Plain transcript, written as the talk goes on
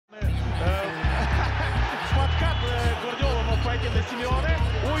de Simeone.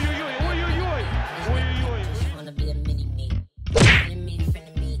 Uy, uy, uy, uy, uy, uy. Uy, uy, uy.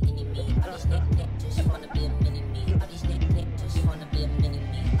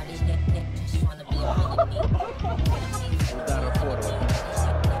 Удар форварда.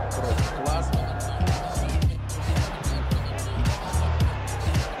 Просто класс.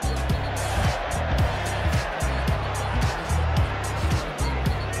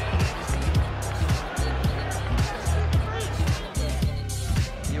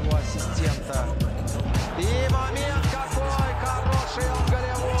 Его ассистента. И момент какой хороший, он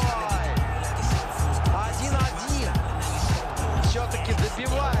голевой. 1-1. Все-таки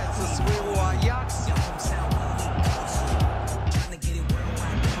добивается своего Аякс.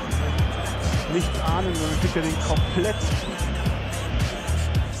 Nicht ahnen, sondern kriegt er den komplett.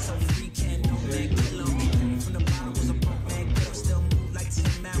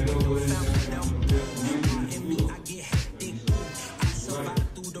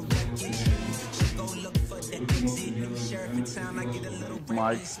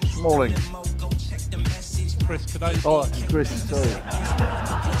 Mike Smalling. Chris, could I... Oh, Chris, sorry.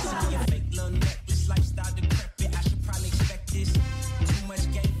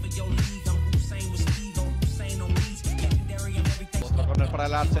 Otro corner para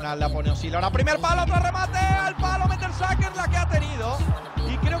el Arsenal, la pone Osila. Ahora primer palo, otro remate, al palo, mete el saque, es la que ha tenido.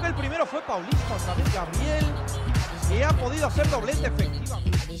 Y creo que el primero fue Paulista, otra vez Gabriel, que ha podido hacer doblete efectivamente.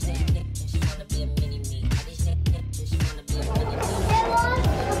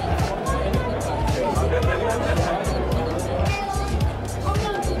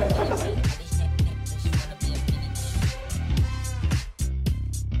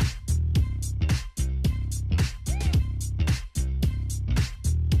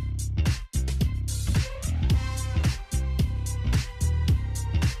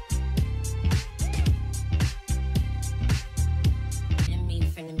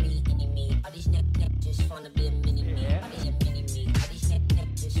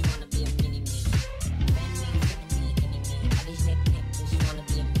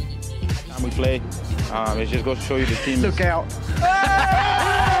 We play. It just goes to show you the team. Look out.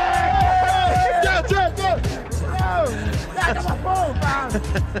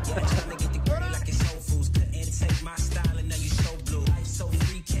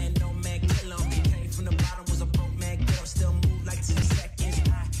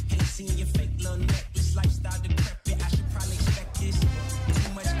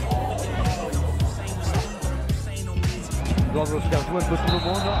 On doit faire jouer un peu tout le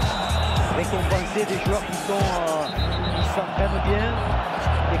monde, récompenser des joueurs qui s'entraînent bien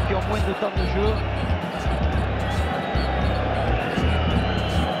et qui ont moins de temps de jeu.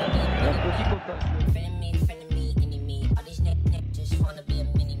 Et un petit contact.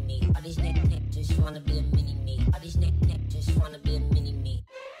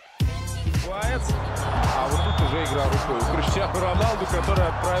 А вот тут уже игра рукой. У Криштиану Роналду, который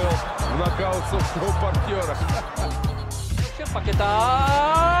отправил в нокаут собственного партнера.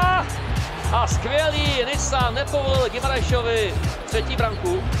 Paketa a skvělý, Nisa nepovolil Gimarajšovi třetí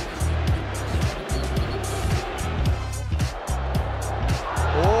branku.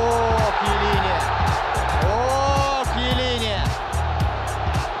 О, Килине!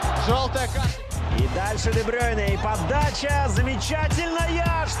 Желтая карта. И дальше Де Брёйне, и подача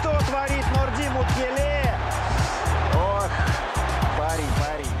замечательная, что творит Норди Мукеле. Ох, парень.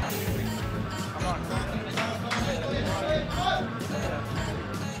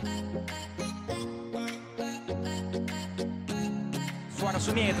 Суарес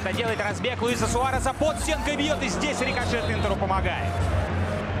умеет это делать, разбег Луиса Суареса под стенкой бьет, и здесь рикошет Интеру помогает.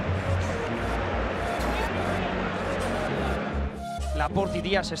 Laporte y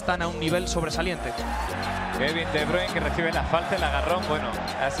Díaz están a un nivel sobresaliente. Kevin De Bruyne que recibe la falta, el agarrón, bueno,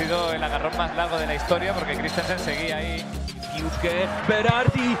 ha sido el agarrón más largo de la historia porque Christensen seguía ahí. Juke,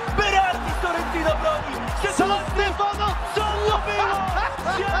 Berardi, Torrentino Brody, Stefano, solo vivo,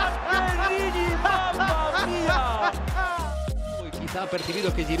 Gianperini, mamma mia. Quizá ha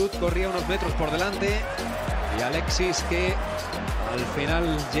percibido que Giroud corría unos metros por delante y Alexis que al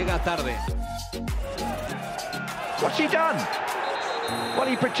final llega tarde. What's he done? Well,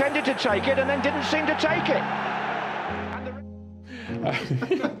 he pretended to take it and then didn't seem to take it.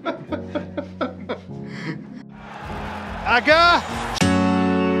 Aga!